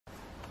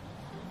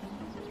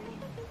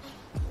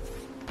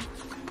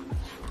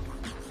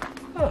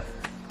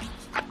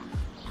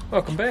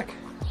Welcome back.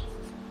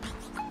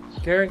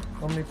 Gary,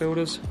 Omni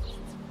Builders,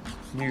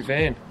 new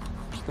van.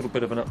 A little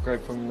bit of an upgrade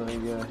from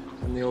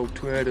the old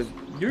Toyota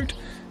Ute.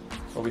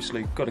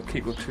 Obviously got to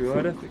keep with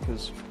Toyota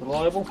because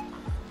reliable.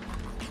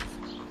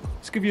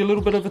 Let's give you a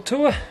little bit of a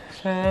tour.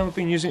 I've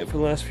been using it for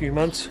the last few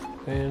months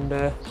and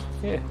yeah,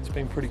 it's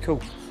been pretty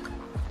cool.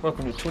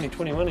 Welcome to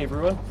 2021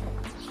 everyone.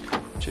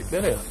 Check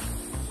that out.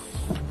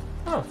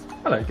 Oh,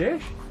 hello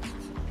Dash.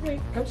 Hey,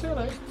 come say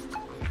hello.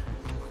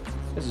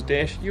 This is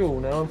Dash, you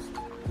all know him.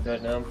 If you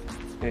don't know him,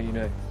 yeah you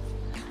know.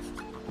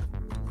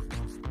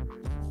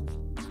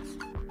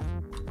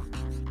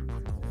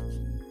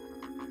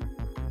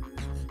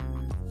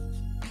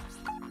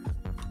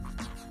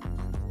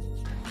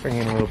 Bring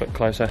in a little bit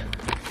closer.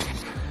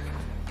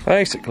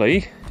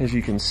 Basically, as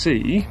you can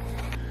see,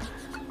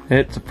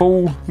 it's a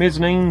full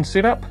mezzanine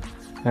setup.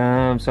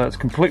 So it's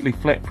completely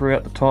flat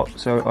throughout the top,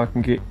 so I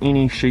can get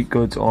any sheet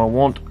goods I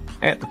want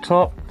at the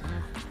top.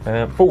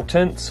 Full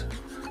tints,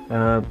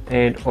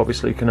 and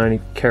obviously can only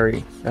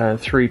carry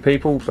 3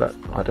 people, but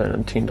I don't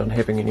intend on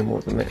having any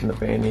more than that in the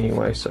van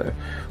anyway, so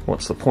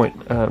what's the point?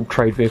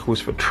 Trade vehicles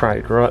for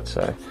trade, right?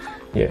 So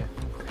yeah,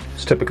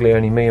 it's typically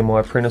only me and my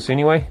apprentice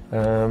anyway.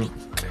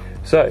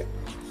 So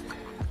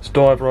let's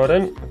dive right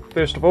in.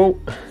 First of all,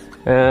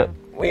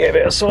 we have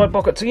our side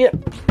pockets here.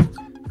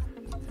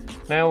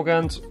 Nail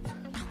guns,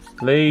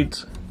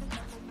 leads,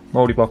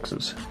 mouldy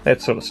boxes,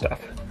 that sort of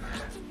stuff.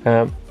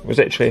 It was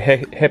actually a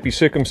happy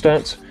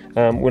circumstance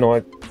when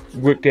I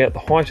worked out the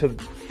height of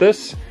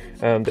this,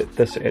 that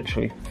this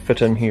actually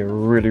fit in here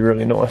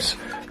really nice.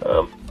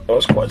 I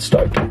was quite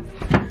stoked.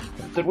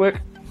 It did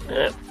work.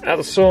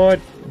 Other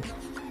side,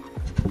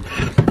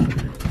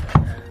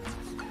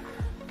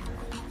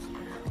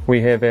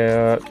 we have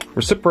our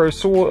recipro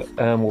saw,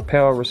 or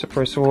power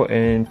recipro saw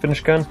and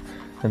finish gun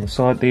on the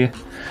side there,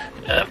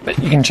 but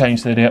you can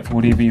change that out for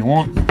whatever you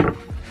want.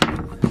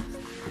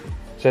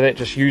 So that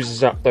just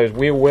uses up those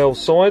wheel well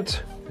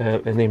sides,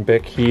 and then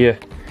back here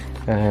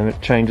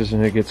it changes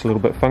and it gets a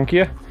little bit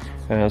funkier.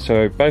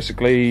 So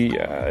basically,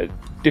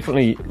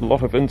 definitely a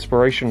lot of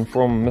inspiration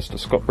from Mr.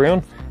 Scott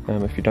Brown.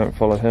 If you don't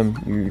follow him,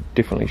 you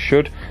definitely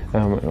should.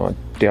 And I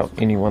doubt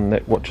anyone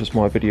that watches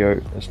my video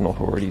is not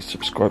already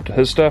subscribed to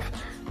his stuff,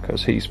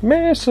 because he's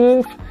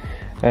massive.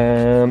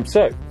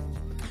 So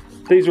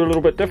these are a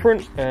little bit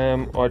different.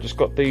 I just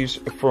got these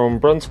from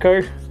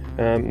Brunsco.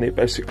 They're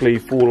basically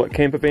for like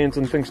camper vans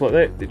and things like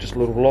that. They're just a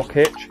little lock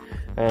hatch,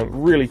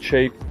 really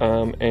cheap,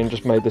 and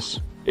just made this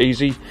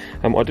easy.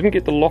 I didn't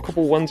get the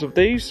lockable ones of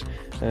these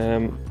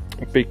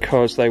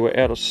because they were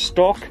out of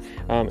stock,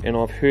 and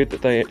I've heard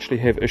that they actually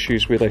have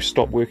issues where they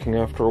stop working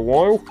after a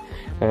while,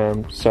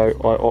 so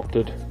I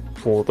opted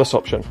for this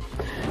option.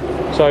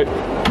 So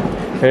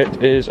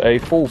it is a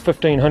full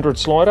 1500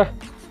 slider.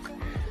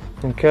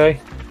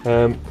 Okay,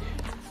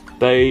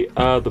 they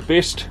are the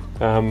best.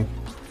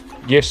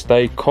 Yes,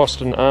 they cost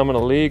an arm and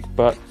a leg,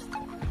 but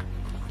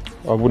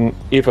I wouldn't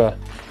ever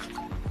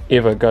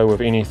go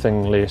with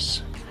anything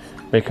less,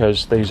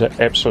 because these are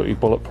absolutely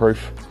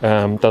bulletproof.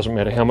 Doesn't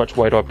matter how much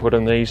weight I put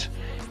in these,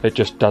 it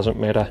just doesn't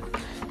matter.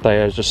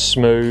 They are just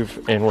smooth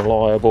and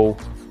reliable,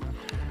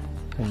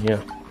 and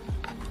yeah.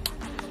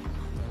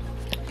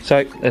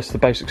 So that's the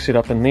basic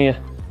setup in there.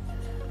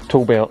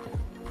 Tool belt,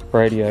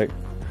 radio,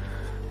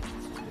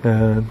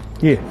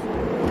 yeah,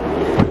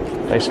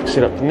 basic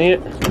setup in there.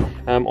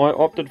 I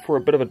opted for a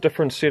bit of a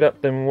different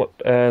setup than what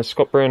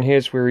Scott Brown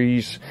has, where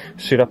he's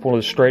set up all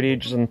his straight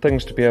edges and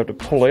things to be able to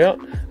pull out.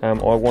 I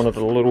wanted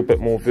a little bit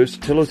more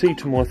versatility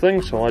to my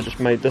thing, so I just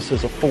made this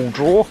as a full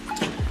drawer.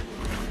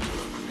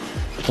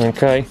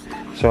 Okay,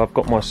 so I've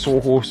got my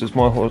sawhorses.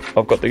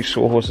 I've got these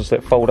sawhorses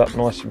that fold up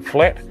nice and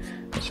flat,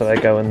 so they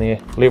go in there.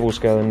 Levels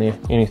go in there.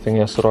 Anything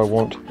else that I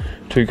want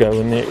to go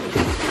in there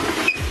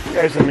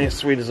goes in there,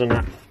 sweet as a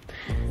nut.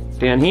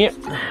 Down here,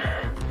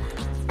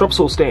 drop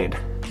saw stand.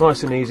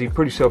 Nice and easy,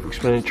 pretty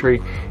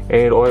self-explanatory,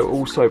 and I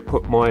also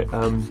put my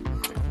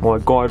my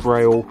guide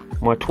rail,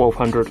 my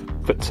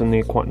 1200 fits in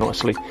there quite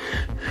nicely.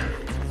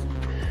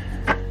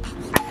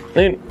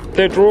 Then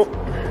third drawer.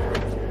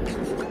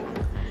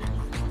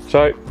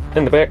 So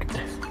in the back,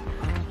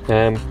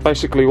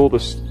 basically all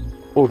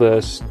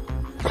the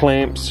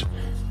clamps,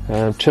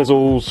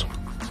 chisels,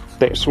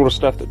 that sort of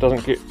stuff that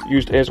doesn't get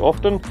used as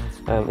often.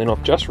 And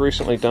I've just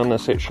recently done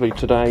this actually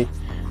today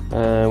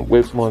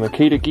with my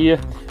Makita gear,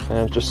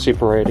 just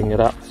separating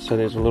it up so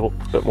there's a little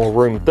bit more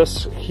room.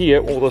 This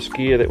here, all this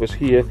gear that was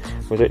here,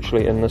 was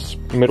actually in this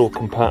middle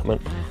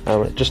compartment.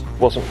 It just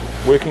wasn't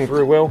working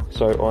very well,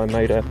 so I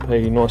made up a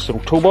nice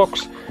little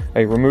toolbox,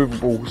 a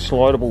removable,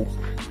 slidable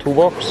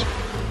toolbox.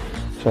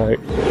 So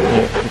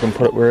yeah, you can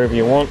put it wherever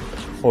you want,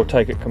 or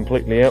take it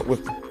completely out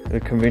with the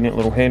convenient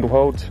little handle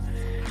holds.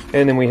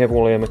 And then we have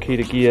all our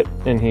Makita gear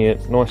in here,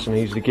 nice and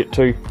easy to get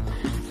to.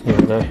 You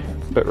know,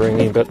 a bit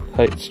ringy, but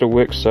hey, it still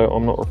works, so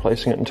I'm not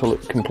replacing it until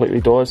it completely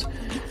dies.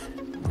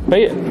 But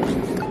yeah,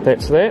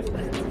 that's that.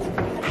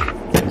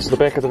 That's the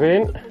back of the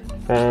van.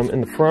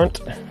 In the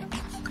front,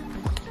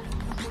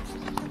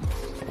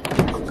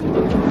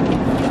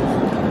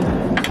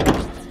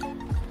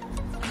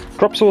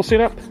 drop saw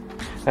setup.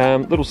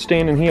 little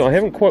stand in here. I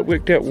haven't quite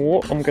worked out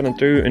what I'm going to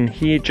do in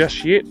here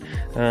just yet.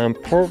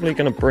 Probably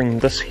going to bring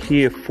this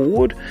here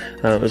forward.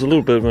 There's a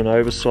little bit of an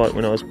oversight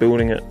when I was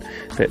building it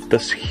that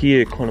this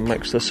here kind of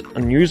makes this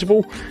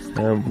unusable.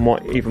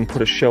 Might even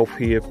put a shelf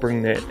here,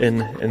 bring that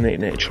in, and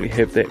then actually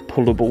have that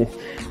pullable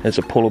as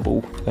a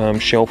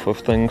pullable shelf of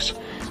things,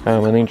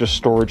 and then just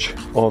storage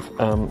of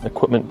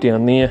equipment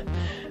down there.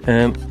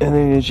 And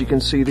then as you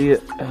can see there,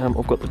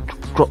 I've got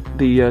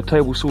the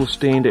table saw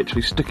stand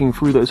actually sticking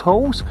through those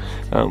holes,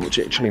 which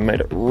actually made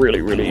it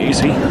really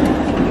easy.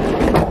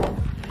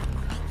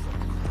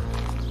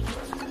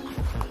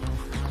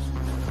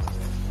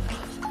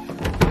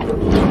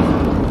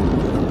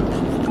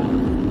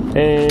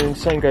 And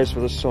same goes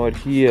for this side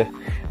here,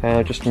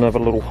 just another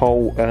little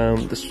hole.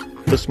 This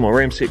is my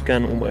ramset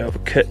gun, all my other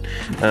kit.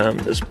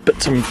 There's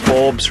bits and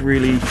bobs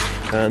really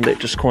that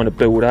just kind of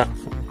build up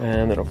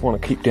and that I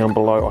want to keep down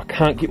below. I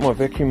can't get my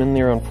vacuum in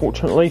there,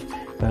 unfortunately.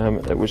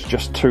 It was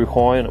just too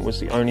high, and it was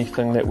the only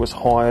thing that was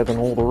higher than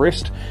all the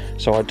rest,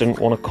 so I didn't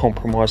want to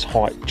compromise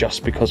height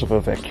just because of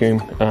a vacuum,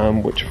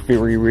 which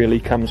very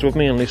rarely comes with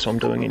me unless I'm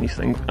doing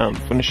anything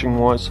finishing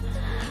wise.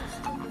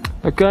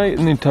 Okay,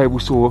 and then table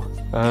saw,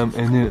 and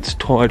then it's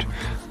tied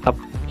up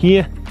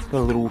here. Got a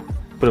little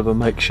bit of a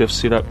makeshift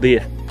setup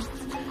there.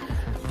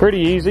 Pretty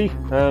easy.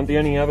 The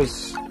only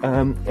others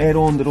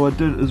add-on that I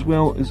did as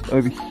well is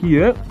over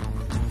here.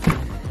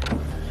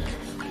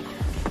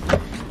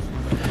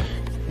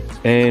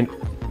 And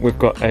we've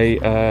got a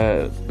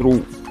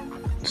little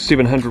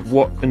 700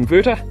 watt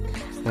inverter,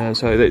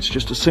 so that's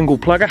just a single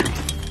plugger.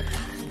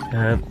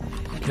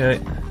 Okay,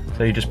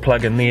 so you just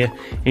plug in there.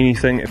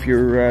 Anything, if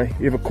you're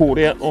ever caught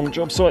out on a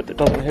job site that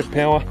doesn't have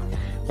power,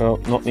 well,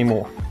 not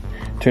anymore.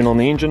 Turn on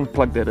the engine,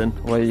 plug that in,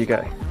 away you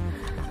go.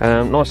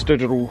 Nice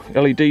digital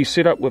LED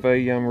setup with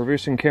a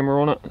reversing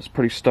camera on it. It's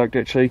pretty stoked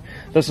actually.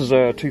 This is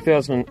a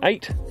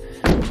 2008,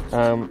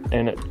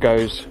 and it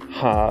goes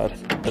hard.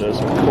 It is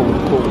a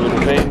cool little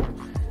van.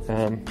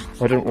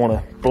 I didn't want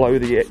to blow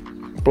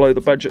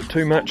the budget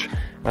too much.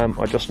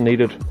 I just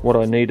needed what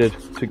I needed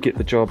to get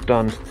the job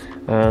done.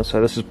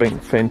 So this has been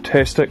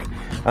fantastic.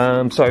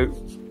 So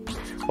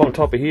on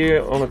top of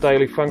here, on a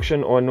daily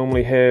function, I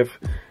normally have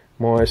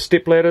my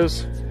step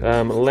ladders,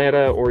 a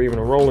ladder, or even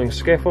a rolling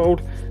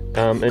scaffold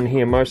in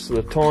here most of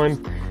the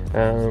time,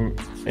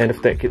 and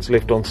if that gets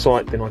left on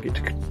site, then I get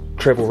to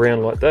travel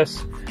around like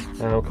this.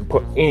 I can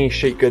put any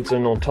sheet goods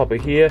in on top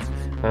of here.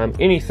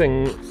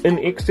 Anything in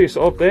excess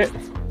of that,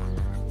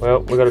 well,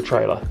 we've got a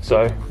trailer,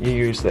 so you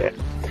use that.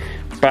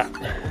 But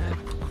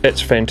it's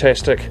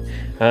fantastic.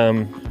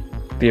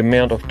 The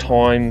amount of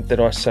time that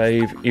I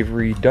save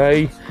every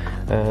day,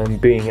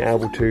 being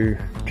able to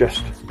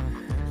just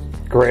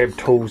grab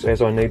tools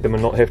as I need them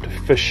and not have to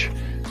fish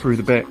through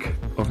the back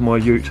of my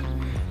ute.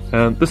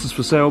 This is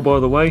for sale,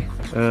 by the way.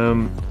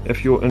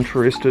 If you're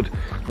interested,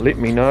 let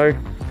me know.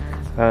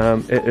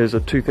 It is a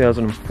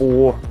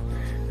 2004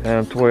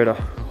 Toyota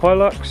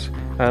Hiace.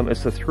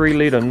 It's the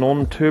 3-litre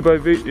non-turbo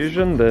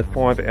version, the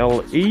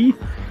 5LE.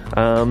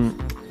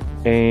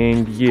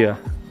 And yeah,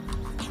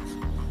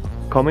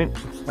 comment.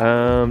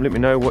 Let me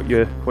know what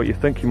you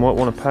think you might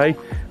want to pay.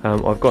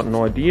 I've got an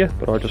idea,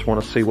 but I just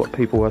want to see what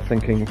people are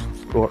thinking,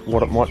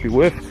 what it might be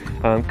worth.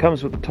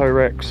 Comes with the tow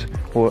racks,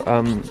 or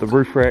the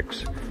roof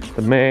racks,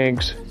 the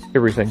mags,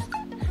 everything.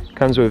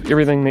 Comes with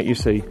everything that you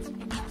see,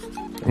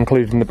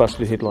 including the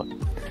busted headlight.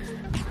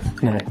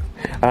 No,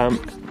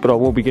 but I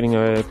will be getting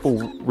a full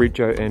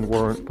rego and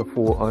warrant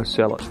before I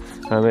sell it.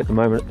 At the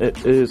moment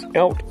it is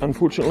out,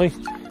 unfortunately.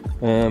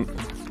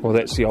 Well,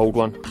 that's the old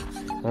one.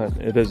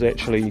 It is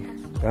actually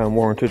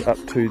warranted up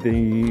to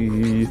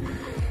the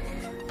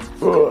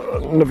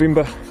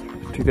November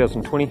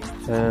 2020,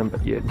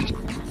 but yeah, just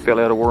fell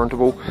out of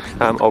warrantable.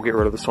 I'll get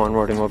rid of the sign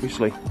writing,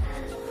 obviously.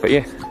 But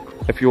yeah,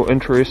 if you're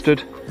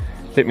interested,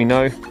 let me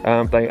know.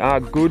 They are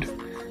good,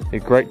 they're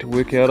great to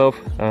work out of,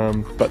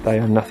 but they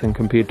are nothing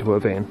compared to a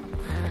van.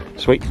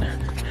 Sweet.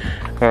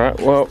 Alright,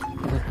 well,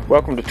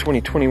 welcome to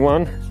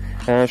 2021.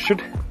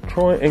 Should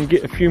try and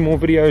get a few more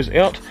videos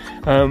out.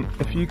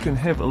 If you can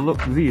have a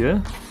look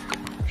there,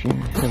 if you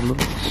have a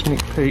little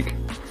sneak peek,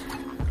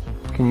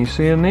 can you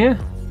see in there?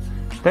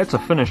 That's a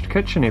finished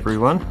kitchen,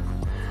 everyone.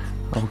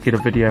 I'll get a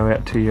video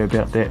out to you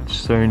about that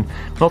soon.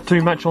 Not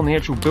too much on the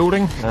actual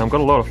building. Got a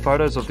lot of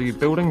photos of the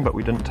building, but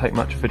we didn't take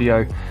much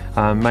video,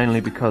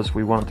 mainly because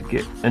we wanted to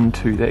get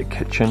into that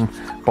kitchen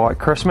by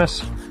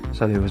Christmas.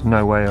 So there was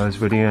no way I was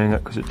videoing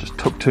it because it just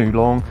took too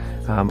long.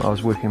 I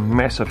was working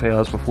massive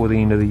hours before the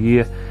end of the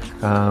year,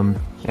 and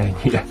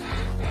yeah,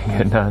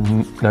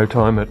 no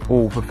time at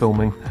all for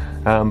filming.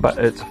 But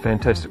it's a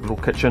fantastic little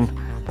kitchen.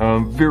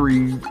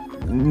 Very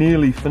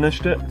nearly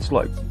finished it. It's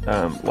like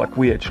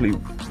we're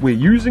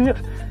using it,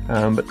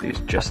 but there's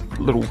just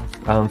little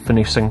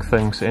finessing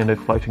things and a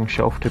floating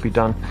shelf to be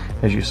done,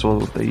 as you saw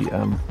with the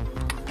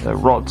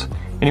rods.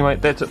 Anyway,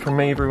 that's it from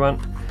me, everyone.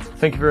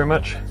 Thank you very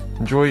much.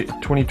 Enjoy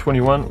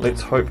 2021.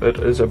 Let's hope it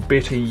is a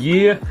better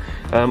year.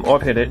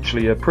 I've had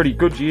actually a pretty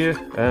good year,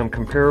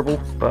 comparable,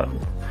 but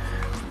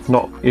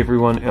not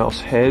everyone else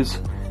has.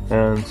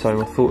 So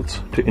my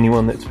thoughts to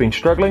anyone that's been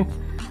struggling,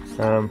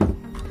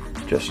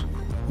 just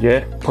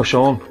yeah, push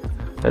on.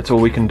 That's all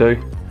we can do.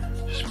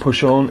 Just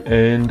push on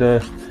and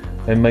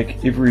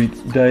make every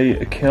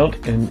day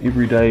count and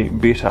every day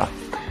better.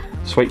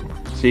 Sweet.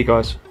 See you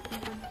guys.